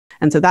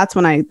And so that's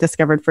when I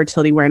discovered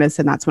fertility awareness,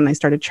 and that's when I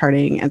started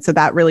charting. And so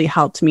that really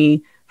helped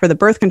me for the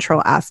birth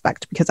control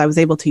aspect, because I was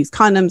able to use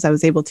condoms, I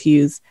was able to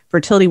use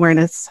fertility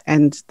awareness,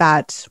 and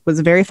that was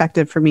very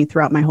effective for me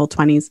throughout my whole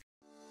 20s.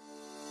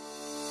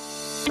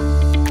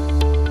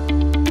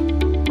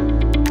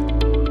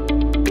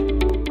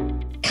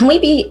 Can we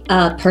be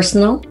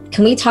personal?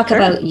 Can we talk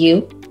about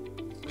you?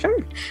 Sure.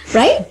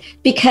 Right?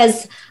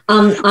 Because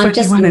I'm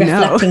just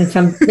reflecting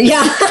from,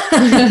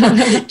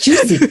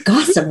 juicy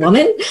gossip,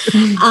 woman.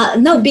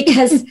 No,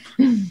 because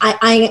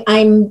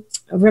I'm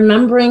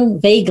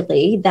remembering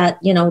vaguely that,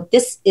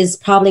 this is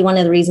probably one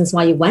of the reasons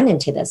why you went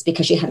into this,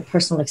 because you had a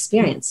personal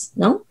experience,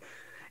 no?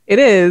 It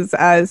is.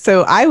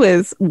 So I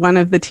was one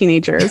of the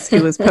teenagers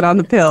who was put on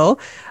the pill.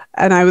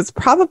 And it was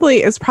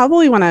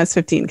probably when I was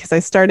 15, because I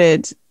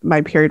started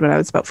my period when I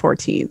was about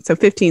 14. So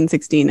 15,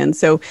 16. And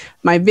so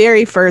my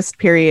very first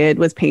period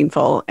was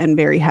painful and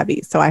very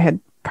heavy. So I had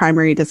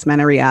primary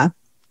dysmenorrhea.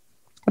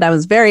 But I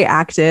was very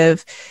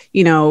active,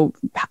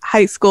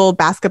 high school,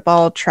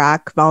 basketball,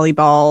 track,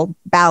 volleyball,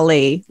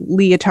 ballet,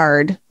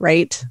 leotard,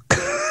 right?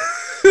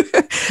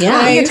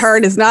 Yeah,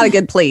 leotard is not a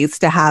good place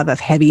to have a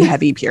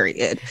heavy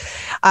period.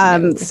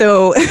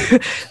 So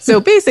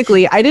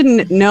basically I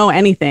didn't know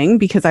anything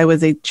because I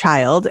was a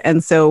child.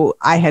 And so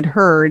I had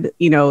heard,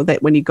 that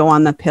when you go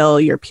on the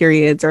pill, your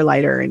periods are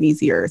lighter and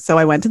easier. So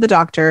I went to the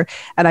doctor,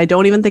 and I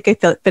don't even think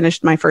I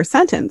finished my first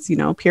sentence,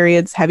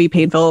 periods, heavy,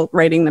 painful,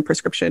 writing the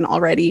prescription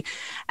already.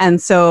 And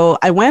so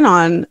I went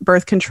on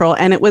birth control,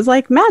 and it was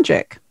like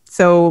magic.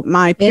 So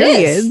my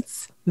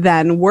periods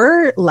then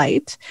were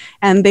light,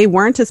 and they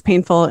weren't as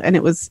painful, and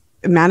it was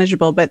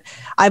manageable. But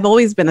I've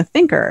always been a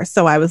thinker.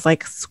 So I was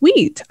like,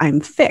 sweet, I'm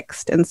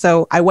fixed. And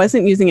so I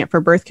wasn't using it for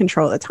birth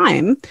control at the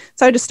time.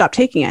 So I just stopped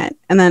taking it.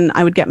 And then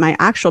I would get my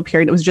actual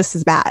period. It was just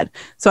as bad.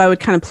 So I would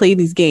kind of play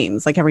these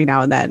games like every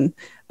now and then.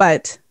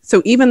 But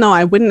so even though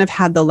I wouldn't have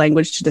had the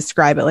language to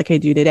describe it like I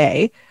do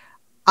today,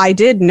 I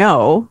did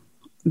know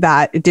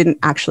that it didn't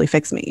actually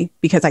fix me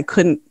because I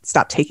couldn't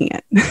stop taking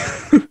it.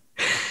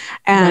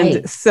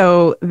 And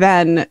so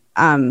then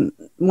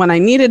when I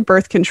needed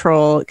birth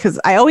control, because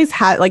I always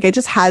had,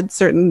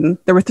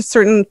 there were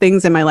certain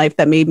things in my life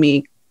that made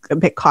me a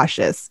bit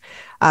cautious.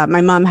 My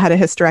mom had a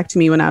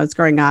hysterectomy when I was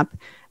growing up,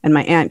 and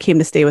my aunt came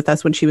to stay with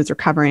us when she was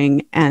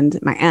recovering. And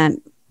my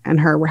aunt and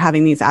her were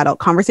having these adult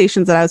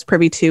conversations that I was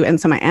privy to. And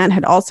so my aunt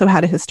had also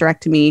had a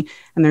hysterectomy,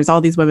 and there's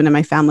all these women in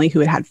my family who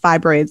had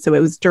fibroids. So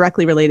it was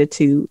directly related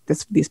to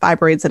these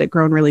fibroids that had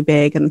grown really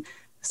big. And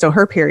so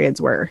her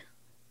periods were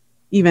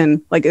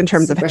even like in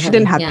terms super of, she heavy,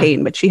 didn't have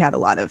pain, but she had a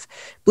lot of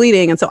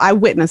bleeding. And so I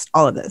witnessed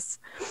all of this.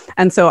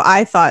 And so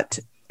I thought,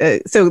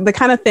 so the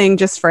kind of thing,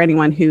 just for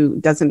anyone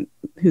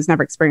who's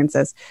never experienced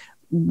this,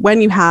 when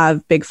you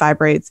have big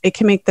fibroids, it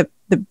can make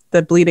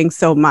the bleeding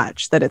so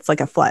much that it's like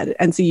a flood.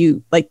 And so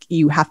you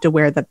have to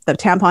wear the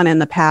tampon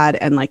and the pad,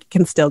 and like it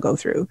can still go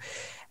through.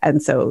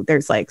 And so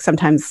there's like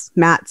sometimes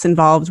mats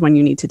involved when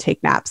you need to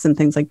take naps and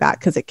things like that,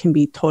 because it can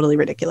be totally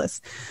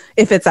ridiculous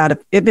if it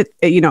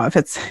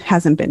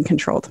hasn't been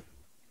controlled.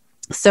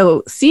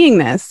 So seeing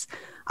this,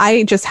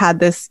 I just had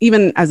this,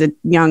 even as a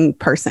young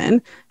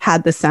person,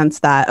 had the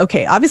sense that,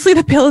 okay, obviously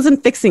the pill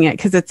isn't fixing it,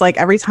 because it's like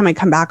every time I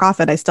come back off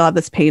it, I still have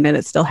this pain and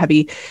it's still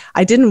heavy.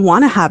 I didn't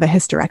want to have a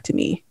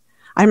hysterectomy.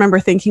 I remember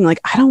thinking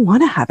like, I don't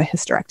want to have a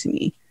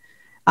hysterectomy.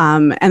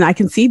 And I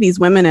can see these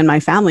women in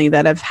my family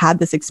that have had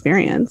this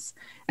experience.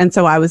 And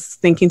so I was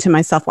thinking to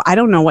myself, well, I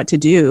don't know what to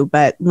do,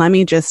 but let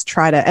me just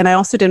try to. And I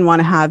also didn't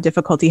want to have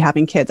difficulty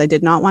having kids. I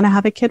did not want to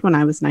have a kid when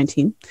I was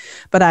 19,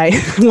 but I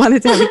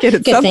wanted to have a kid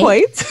at some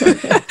point.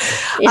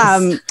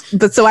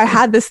 But so I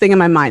had this thing in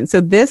my mind. So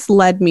this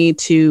led me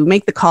to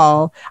make the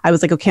call. I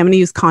was like, okay, I'm going to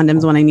use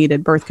condoms when I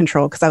needed birth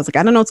control, because I was like,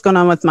 I don't know what's going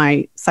on with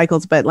my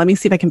cycles, but let me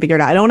see if I can figure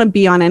it out. I don't want to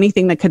be on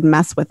anything that could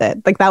mess with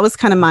it. Like that was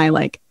kind of my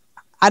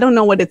I don't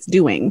know what it's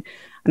doing,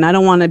 and I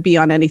don't want to be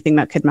on anything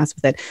that could mess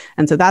with it.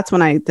 And so that's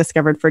when I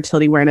discovered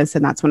fertility awareness,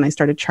 and that's when I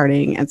started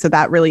charting. And so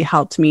that really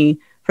helped me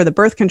for the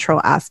birth control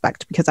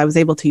aspect, because I was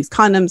able to use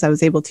condoms, I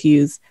was able to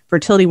use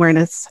fertility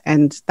awareness,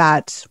 and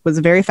that was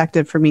very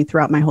effective for me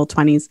throughout my whole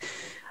 20s.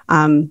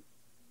 And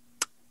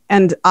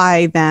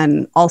I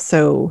then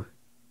also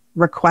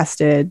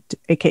requested,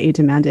 aka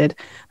demanded,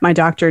 my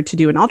doctor to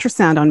do an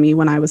ultrasound on me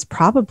when I was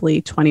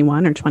probably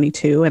 21 or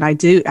 22. And I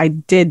did have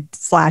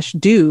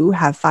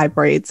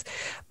fibroids,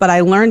 but I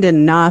learned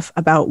enough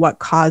about what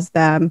caused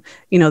them,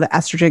 the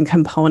estrogen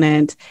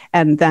component,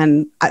 and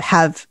then I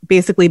have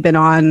basically been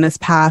on this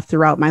path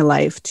throughout my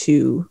life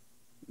to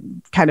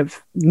kind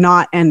of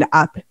not end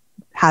up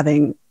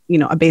having,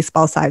 a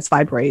baseball sized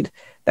fibroid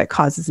that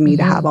causes me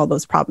to have all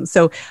those problems.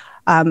 So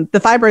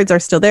the fibroids are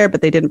still there,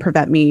 but they didn't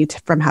prevent me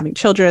from having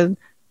children.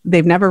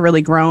 They've never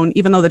really grown,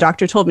 even though the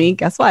doctor told me,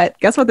 guess what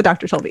the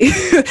doctor told me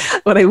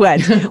when I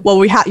went, well,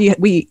 we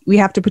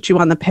have to put you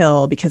on the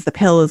pill because the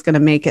pill is going to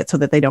make it so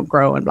that they don't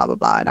grow and blah, blah,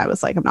 blah. And I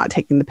was like, I'm not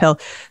taking the pill.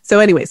 So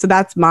anyway, so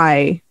that's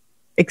my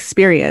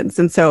experience.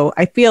 And so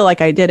I feel like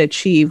I did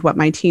achieve what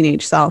my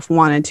teenage self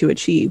wanted to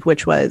achieve,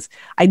 which was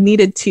I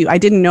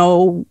didn't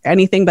know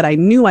anything, but I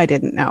knew I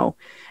didn't know.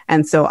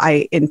 And so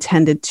I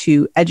intended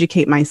to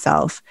educate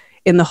myself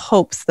in the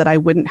hopes that I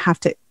wouldn't have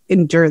to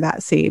endure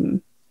that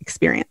same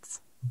experience.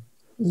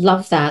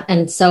 Love that.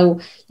 And so,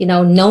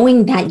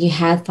 knowing that you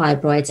had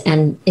fibroids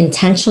and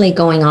intentionally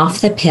going off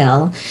the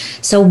pill.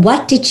 So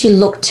what did you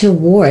look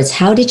towards?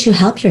 How did you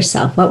help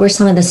yourself? What were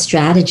some of the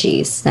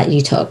strategies that you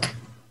took?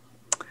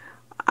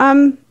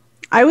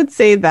 I would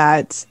say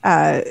that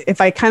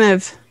if I kind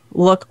of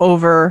look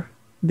over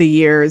the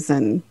years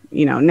and,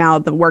 now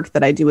the work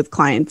that I do with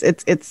clients,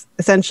 it's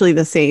essentially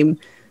the same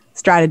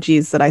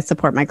strategies that I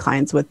support my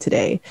clients with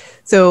today.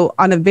 So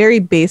on a very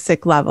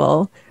basic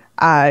level,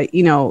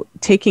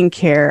 taking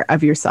care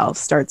of yourself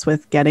starts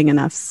with getting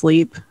enough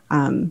sleep,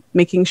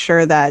 making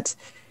sure that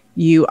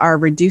you are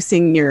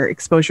reducing your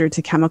exposure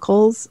to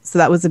chemicals. So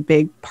that was a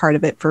big part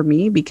of it for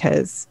me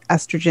because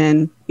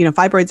estrogen,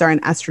 fibroids are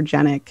an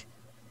estrogenic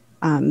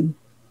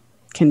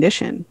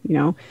condition,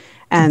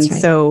 And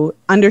right. So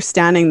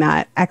understanding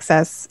that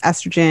excess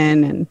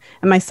estrogen and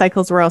my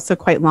cycles were also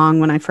quite long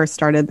when I first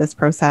started this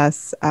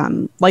process,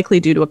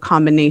 likely due to a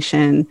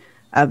combination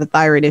of a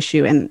thyroid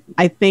issue. And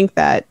I think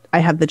that I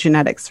have the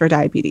genetics for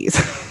diabetes,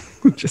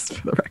 just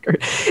for the record.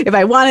 If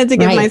I wanted to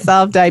give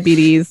myself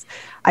diabetes,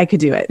 I could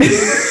do it. Me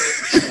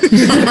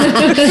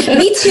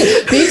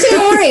too.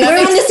 Don't worry. We're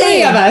on the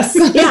same of us.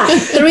 Yeah.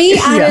 3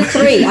 out of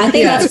 3. I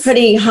think that's a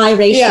pretty high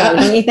ratio,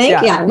 don't you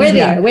think? Yeah. We're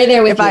there. We're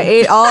there with you. If I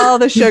ate all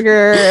the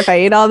sugar, if I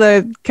ate all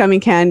the gummy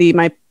candy,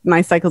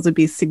 my cycles would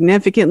be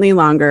significantly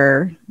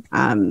longer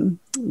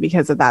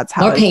because of that's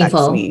how it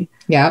affects me.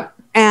 Yep.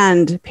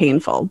 And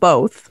painful,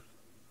 both.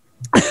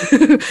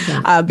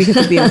 Because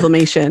of the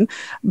inflammation.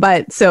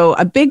 But so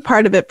a big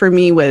part of it for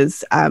me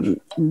was,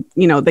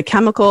 the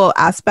chemical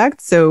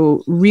aspect.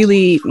 So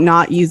really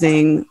not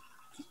using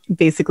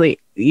basically,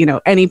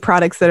 any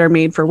products that are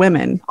made for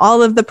women,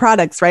 all of the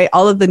products, right?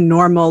 All of the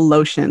normal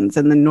lotions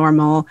and the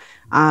normal,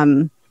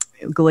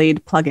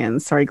 Glade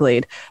plugins, sorry,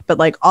 Glade, but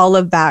like all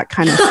of that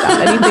kind of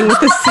stuff, anything with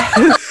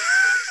the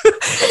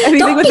anything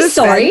Don't with be the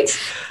sorry.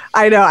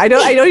 I know. I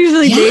don't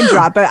usually name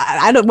drop, but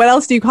I don't. What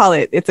else do you call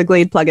it? It's a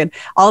Glade plugin.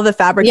 All the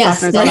fabric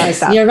softeners, all that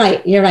stuff. You're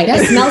right.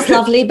 It smells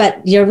lovely,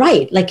 but you're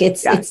right. Like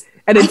it's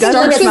and it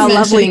doesn't smell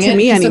lovely to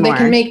me anymore. So they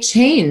can make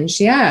change.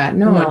 Yeah.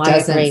 No, it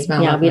doesn't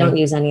smell lovely. We don't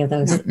use any of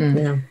those.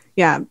 No.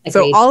 Yeah.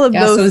 So all of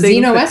those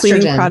things, the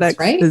cleaning products,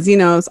 right? The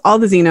xenos, all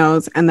the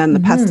xenos, and then the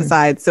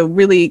pesticides. So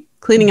really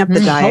cleaning up the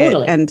diet.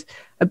 Totally. And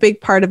a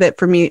big part of it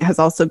for me has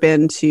also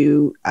been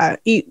to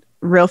eat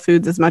real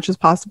foods as much as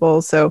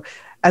possible. So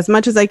as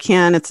much as I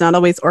can. It's not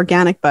always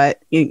organic,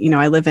 but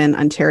I live in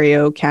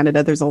Ontario,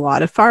 Canada. There's a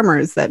lot of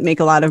farmers that make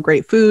a lot of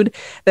great food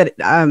that,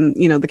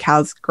 the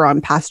cows grow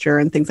on pasture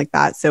and things like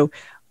that. So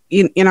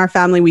in our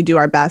family, we do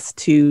our best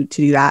to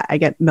do that. I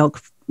get milk,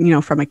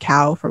 from a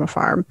cow from a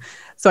farm.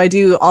 So I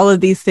do all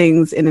of these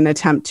things in an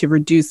attempt to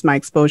reduce my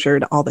exposure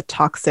to all the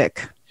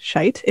toxic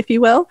shite, if you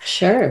will.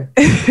 Sure.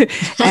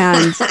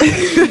 And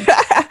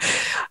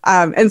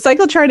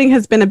cycle charting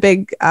has been a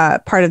big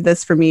part of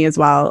this for me as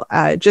well.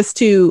 Just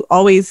to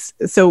always,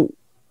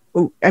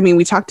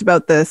 we talked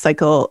about the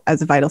cycle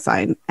as a vital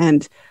sign,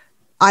 and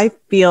I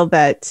feel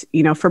that,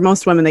 for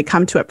most women, they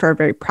come to it for a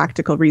very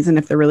practical reason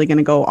if they're really going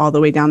to go all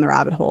the way down the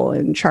rabbit hole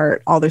and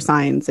chart all their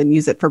signs and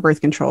use it for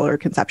birth control or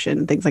conception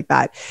and things like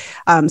that.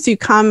 So you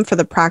come for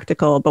the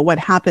practical, but what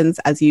happens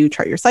as you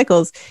chart your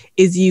cycles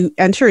is you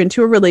enter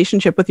into a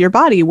relationship with your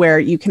body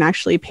where you can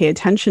actually pay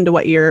attention to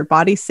what your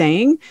body's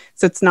saying.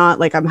 So it's not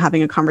like I'm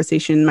having a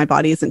conversation, my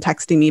body isn't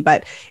texting me,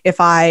 but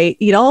if I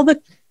eat all the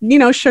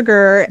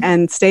sugar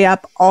and stay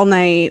up all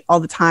night,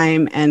 all the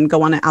time, and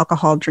go on an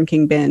alcohol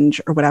drinking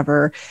binge or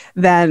whatever,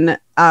 then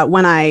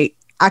when I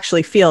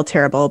actually feel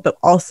terrible, but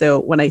also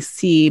when I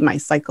see my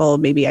cycle,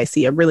 maybe I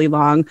see a really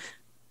long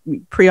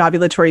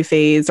pre-ovulatory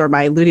phase, or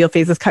my luteal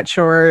phase is cut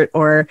short,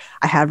 or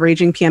I have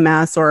raging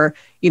PMS, or,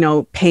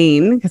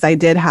 pain, because I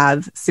did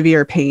have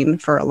severe pain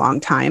for a long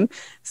time.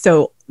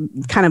 So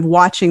kind of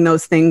watching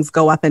those things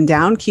go up and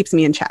down keeps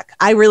me in check.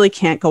 I really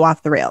can't go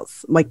off the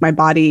rails, like my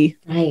body,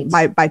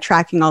 by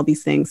tracking all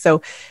these things.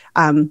 So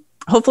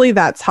hopefully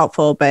that's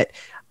helpful. But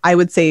I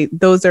would say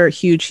those are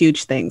huge,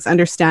 huge things.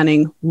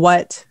 Understanding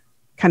what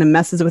kind of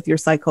messes with your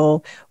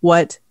cycle,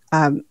 what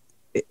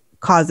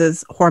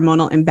causes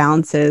hormonal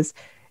imbalances,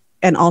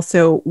 and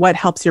also what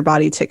helps your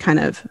body to kind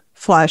of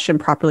flush and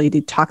properly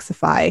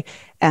detoxify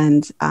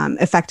and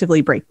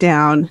effectively break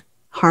down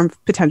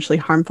potentially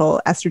harmful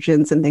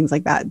estrogens and things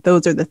like that.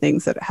 Those are the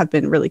things that have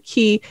been really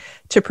key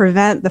to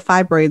prevent the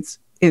fibroids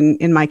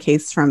in my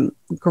case from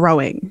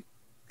growing,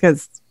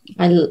 because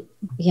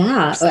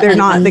they're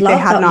not, they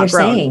have not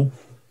grown. Saying,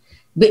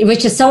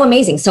 which is so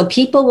amazing. So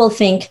people will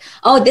think,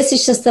 oh, this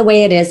is just the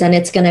way it is and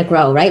it's going to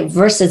grow, right?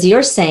 Versus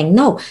you're saying,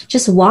 no,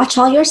 just watch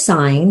all your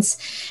signs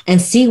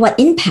and see what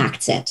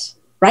impacts it.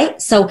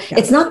 Right. So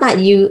it's not that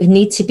you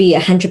need to be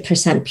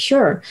 100%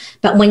 pure,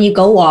 but when you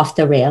go off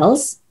the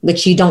rails,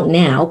 which you don't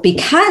now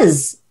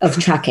because of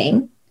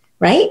tracking,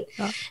 right?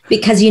 Yeah.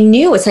 Because you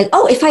knew it's like,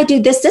 oh, if I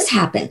do this, this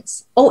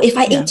happens. Oh, if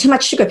I eat too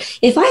much sugar,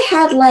 if I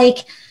had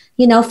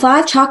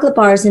 5 chocolate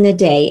bars in a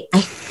day,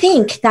 I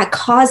think that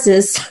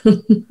causes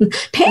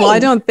pain. Well, I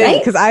don't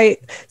think,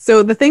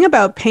 so the thing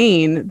about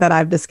pain that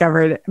I've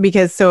discovered,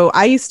 so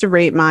I used to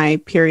rate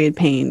my period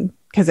pain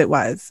because it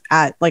was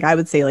at I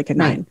would say like a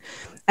 9. Right.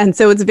 And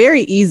so it's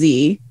very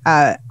easy.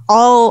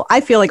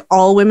 I feel like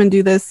all women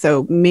do this.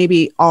 So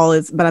maybe all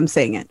is, but I'm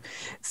saying it.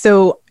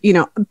 So,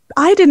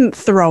 I didn't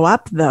throw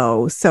up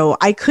though. So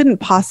I couldn't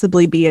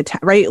possibly be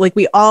right. Like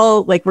we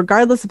all,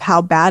 regardless of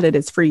how bad it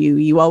is for you,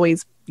 you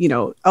always,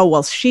 oh,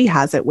 well, she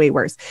has it way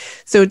worse.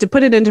 So to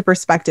put it into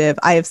perspective,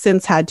 I have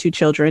since had 2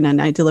 children and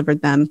I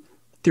delivered them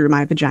through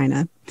my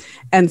vagina.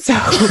 And so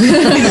I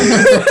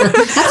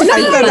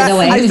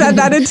said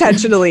that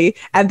intentionally,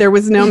 and there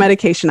was no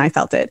medication. I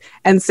felt it.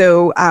 And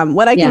so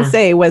what I can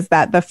say was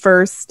that the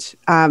first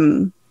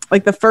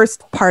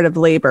part of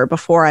labor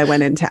before I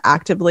went into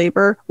active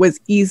labor was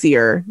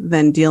easier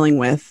than dealing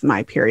with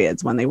my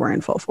periods when they were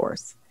in full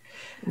force.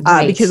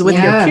 Right. Because with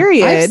your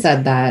period, I've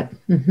said that.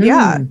 Mm-hmm.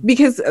 Yeah,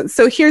 because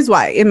so here's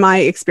why, in my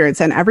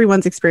experience, and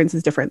everyone's experience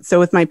is different. So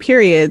with my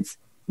periods,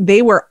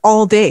 they were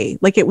all day.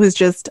 It was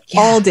just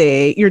all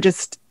day. You're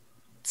just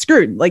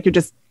screwed. You're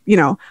just,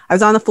 I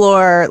was on the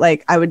floor.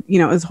 I would,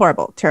 it was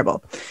horrible,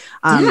 terrible.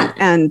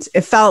 And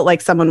it felt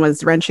like someone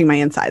was wrenching my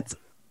insides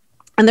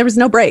and there was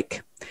no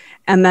break.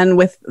 And then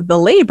with the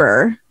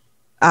labor,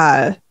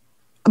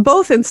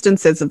 both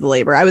instances of the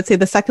labor, I would say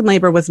the second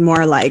labor was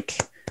more I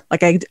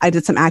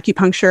did some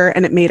acupuncture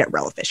and it made it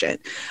real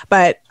efficient.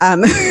 But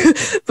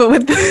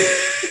with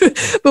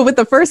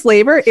the first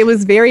labor, it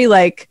was very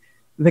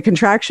the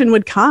contraction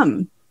would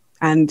come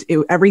and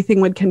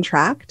everything would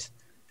contract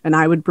and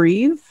I would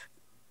breathe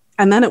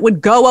and then it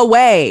would go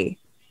away.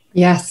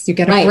 Yes, you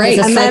get a break.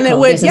 And then it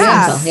would,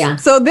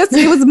 So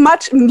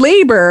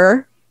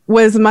labor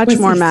was much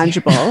more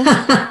manageable.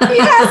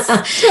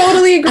 Yes,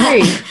 totally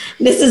agree.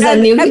 This is a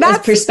new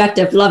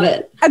perspective. Love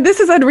it. And this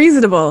is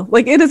unreasonable.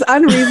 It is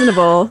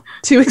unreasonable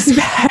to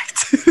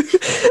expect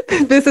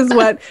this is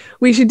what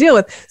we should deal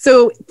with.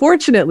 So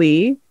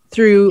fortunately,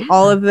 through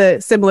all of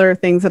the similar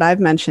things that I've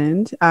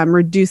mentioned,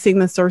 reducing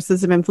the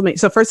sources of inflammation.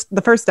 So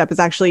the first step is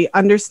actually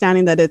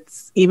understanding that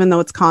even though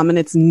it's common,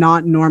 it's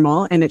not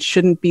normal and it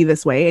shouldn't be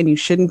this way. And you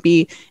shouldn't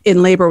be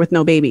in labor with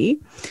no baby.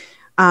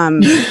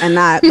 And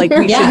that we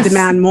should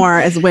demand more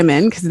as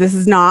women because this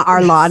is not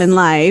our lot in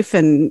life.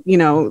 And,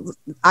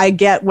 I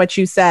get what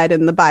you said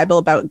in the Bible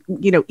about,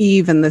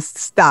 Eve and this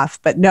stuff,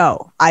 but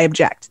no, I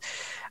object.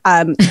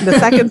 The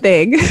second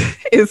thing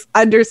is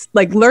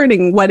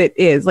learning what it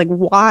is.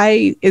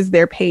 Why is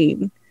there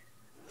pain?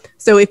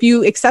 So if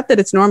you accept that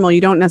it's normal,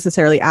 you don't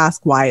necessarily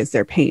ask why is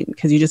there pain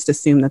because you just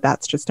assume that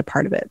that's just a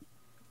part of it.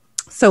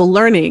 So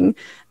learning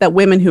that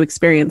women who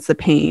experience the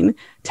pain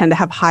tend to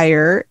have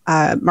higher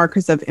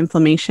markers of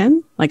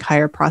inflammation, like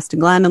higher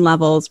prostaglandin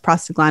levels.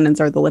 Prostaglandins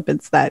are the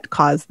lipids that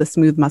cause the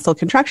smooth muscle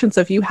contraction. So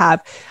if you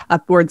have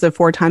upwards of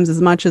 4 times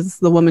as much as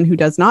the woman who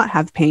does not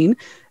have pain,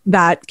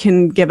 that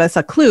can give us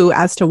a clue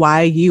as to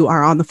why you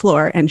are on the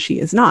floor and she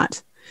is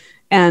not.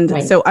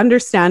 And so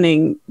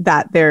understanding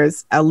that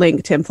there's a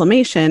link to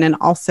inflammation, and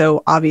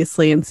also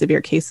obviously in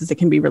severe cases, it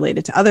can be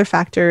related to other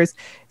factors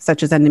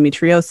such as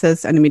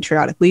endometriosis,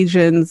 endometriotic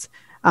lesions,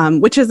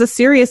 which is a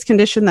serious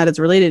condition that is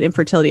related to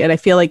infertility. And I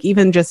feel like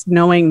even just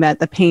knowing that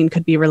the pain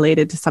could be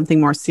related to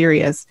something more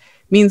serious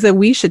means that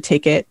we should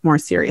take it more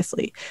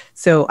seriously.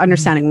 So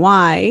understanding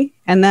why,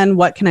 and then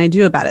what can I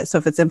do about it? So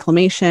if it's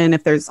inflammation,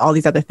 if there's all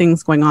these other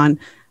things going on,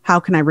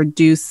 how can I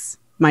reduce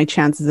my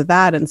chances of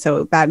that? And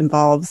so that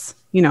involves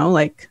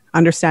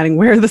understanding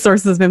where the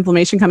sources of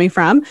inflammation coming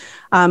from.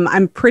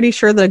 I'm pretty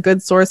sure that a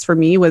good source for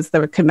me was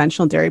the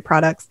conventional dairy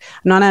products.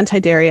 I'm not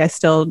anti-dairy. I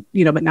still,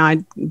 but now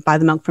I buy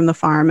the milk from the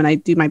farm and I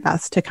do my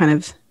best to kind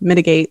of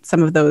mitigate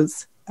some of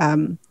those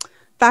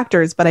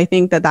factors. But I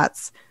think that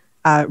that's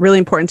really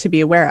important to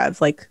be aware of,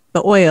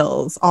 the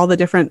oils, all the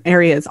different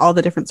areas, all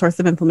the different sources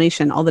of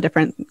inflammation, all the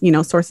different,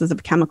 sources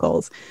of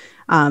chemicals.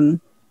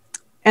 And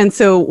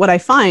so what I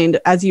find,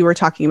 as you were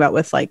talking about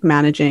with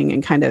managing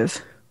and kind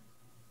of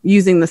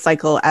using the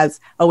cycle as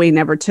a way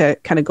never to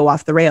kind of go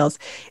off the rails,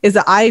 is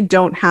that I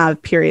don't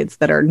have periods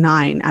that are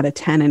 9 out of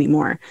 10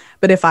 anymore.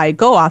 But if I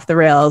go off the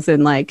rails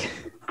and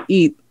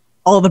eat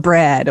all the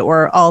bread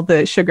or all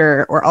the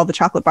sugar or all the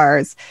chocolate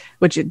bars,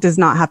 which it does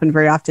not happen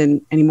very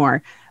often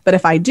anymore. But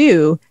if I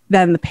do,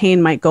 then the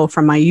pain might go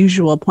from my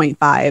usual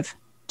 0.5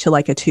 to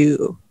a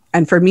 2.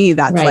 And for me,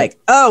 that's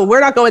oh,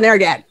 we're not going there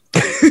again.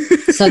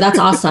 So that's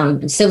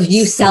awesome. So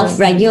you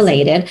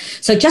self-regulated.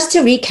 So just to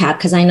recap,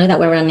 because I know that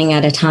we're running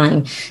out of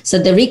time. So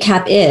the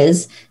recap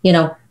is,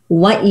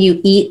 what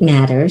you eat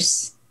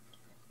matters.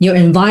 Your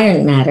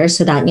environment matters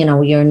so that,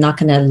 you're not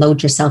going to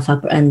load yourself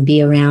up and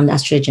be around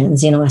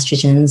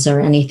estrogens or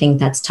anything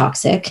that's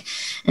toxic.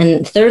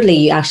 And thirdly,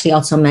 you actually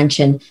also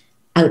mentioned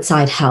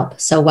outside help.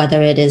 So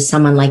whether it is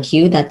someone like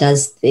you that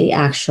does the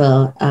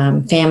actual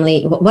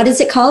family, what is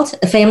it called?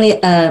 A family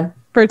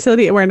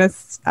fertility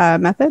awareness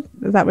method.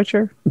 Is that what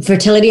you're?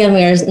 Fertility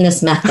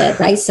awareness method,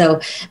 right? So,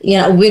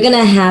 we're going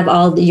to have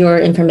all your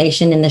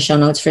information in the show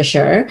notes for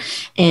sure.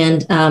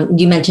 And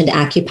you mentioned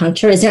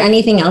acupuncture. Is there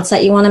anything else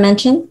that you want to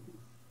mention?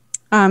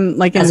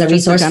 Like as a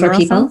resource for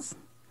people? Sense?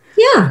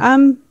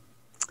 Yeah.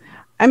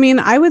 I mean,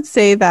 I would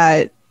say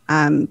that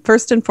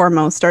first and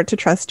foremost, start to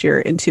trust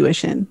your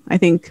intuition. I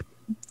think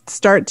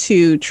start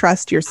to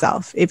trust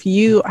yourself. If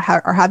you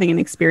are having an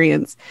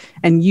experience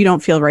and you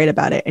don't feel right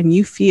about it and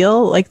you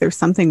feel like there's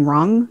something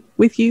wrong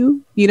with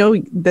you,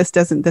 this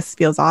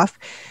feels off.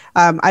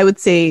 I would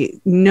say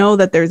know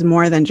that there's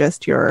more than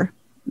just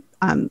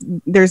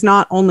there's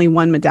not only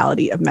one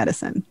modality of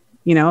medicine.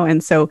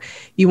 And so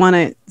you want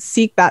to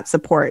seek that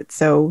support.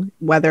 So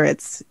whether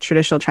it's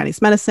traditional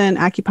Chinese medicine,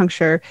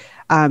 acupuncture,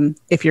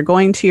 if you're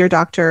going to your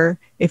doctor,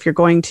 if you're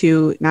going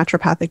to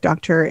naturopathic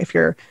doctor, if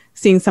you're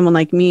seeing someone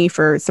like me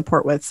for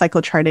support with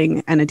cycle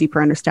charting and a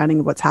deeper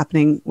understanding of what's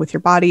happening with your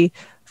body,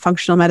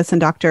 functional medicine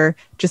doctor,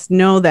 just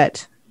know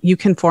that you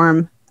can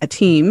form a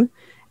team.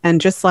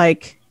 And just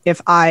like if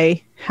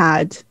I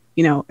had,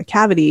 a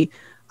cavity,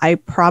 I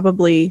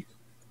probably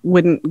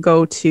wouldn't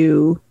go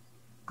to,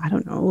 I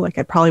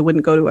probably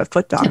wouldn't go to a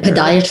foot doctor. A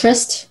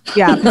podiatrist?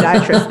 Yeah,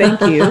 podiatrist. Thank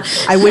you.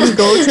 I wouldn't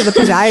go to the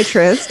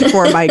podiatrist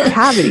for my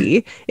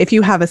cavity. If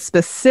you have a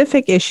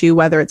specific issue,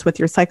 whether it's with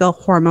your cycle,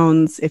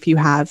 hormones, if you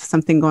have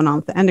something going on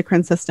with the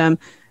endocrine system,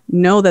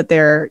 know that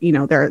there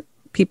are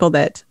people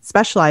that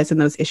specialize in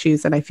those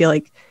issues. And I feel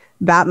like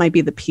that might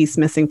be the piece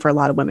missing for a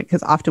lot of women,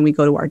 because often we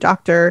go to our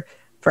doctor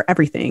for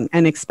everything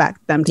and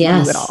expect them to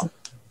do it all.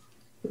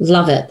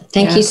 Love it.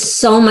 Thank you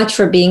so much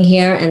for being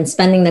here and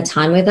spending the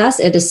time with us.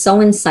 It is so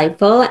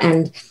insightful,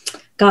 and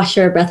gosh,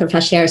 you're a breath of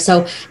fresh air.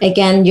 So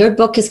again, your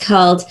book is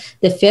called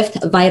The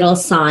Fifth Vital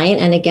Sign.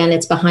 And again,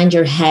 it's behind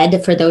your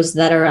head for those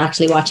that are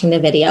actually watching the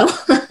video.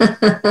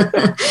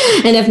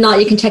 And if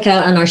not, you can check it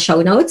out on our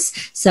show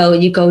notes. So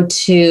you go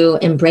to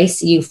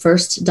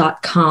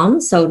embraceyoufirst.com.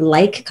 So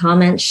like,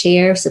 comment,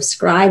 share,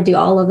 subscribe, do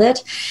all of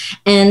it.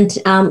 And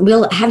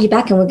we'll have you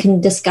back and we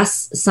can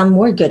discuss some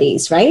more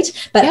goodies, right?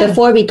 But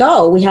before we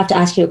go, we have to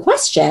ask you a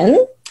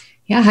question.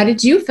 Yeah. How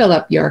did you fill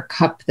up your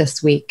cup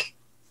this week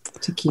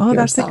to keep yourself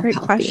that's a great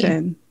healthy?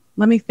 Question.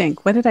 Let me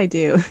think. What did I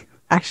do?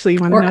 Actually, you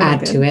want to know? Or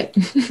add to it.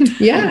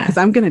 Yeah. Because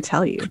I'm going to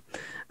tell you.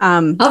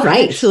 All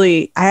right.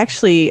 I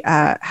actually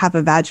have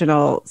a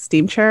vaginal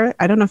steam chair.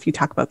 I don't know if you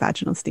talk about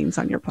vaginal steams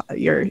on your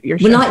show.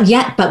 Well, not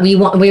yet, but we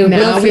will for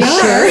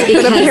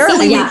sure. But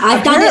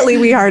apparently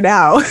we are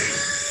now.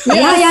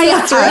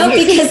 Yeah.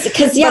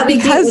 Because you asked.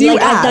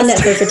 I've done it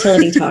for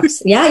fertility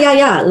talks.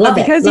 Yeah. Love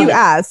it. Because you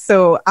asked.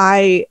 So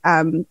I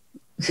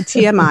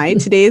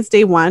TMI, today is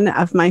day 1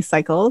 of my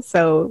cycle.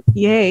 So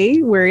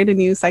yay, we're in a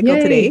new cycle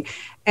today.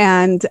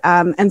 And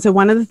so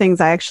one of the things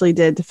I actually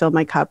did to fill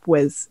my cup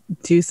was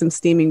do some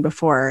steaming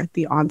before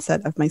the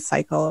onset of my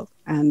cycle.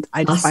 And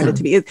I just find it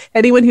to be,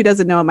 anyone who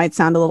doesn't know, it might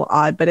sound a little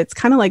odd, but it's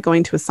kind of like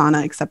going to a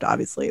sauna, except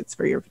obviously it's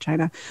for your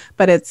vagina,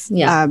 but it's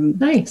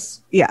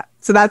nice. Yeah.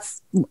 So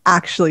that's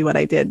actually what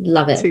I did.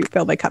 Love it. To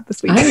fill my cup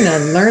this week. I'm going to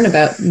learn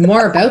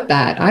more about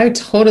that. I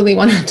totally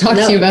want to talk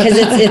to you about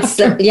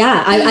that.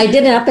 I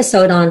did an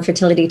episode on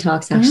fertility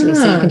talks actually,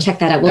 so you can check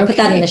that out. We'll put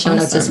that in the show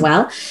notes as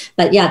well.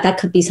 But that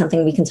could be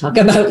something we can talk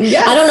about.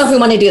 Yes. I don't know if we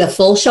want to do the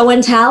full show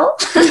and tell.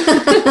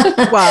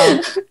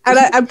 Well, and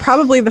I'm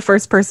probably the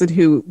first person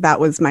who that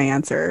was my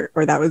answer,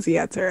 or that was the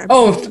answer.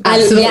 Oh,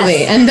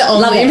 absolutely. And the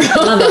only.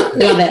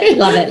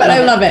 Love it. But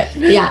I love it.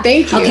 Yeah.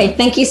 Thank you. Okay.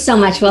 Thank you so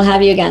much. We'll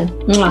have you again.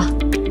 Mwah.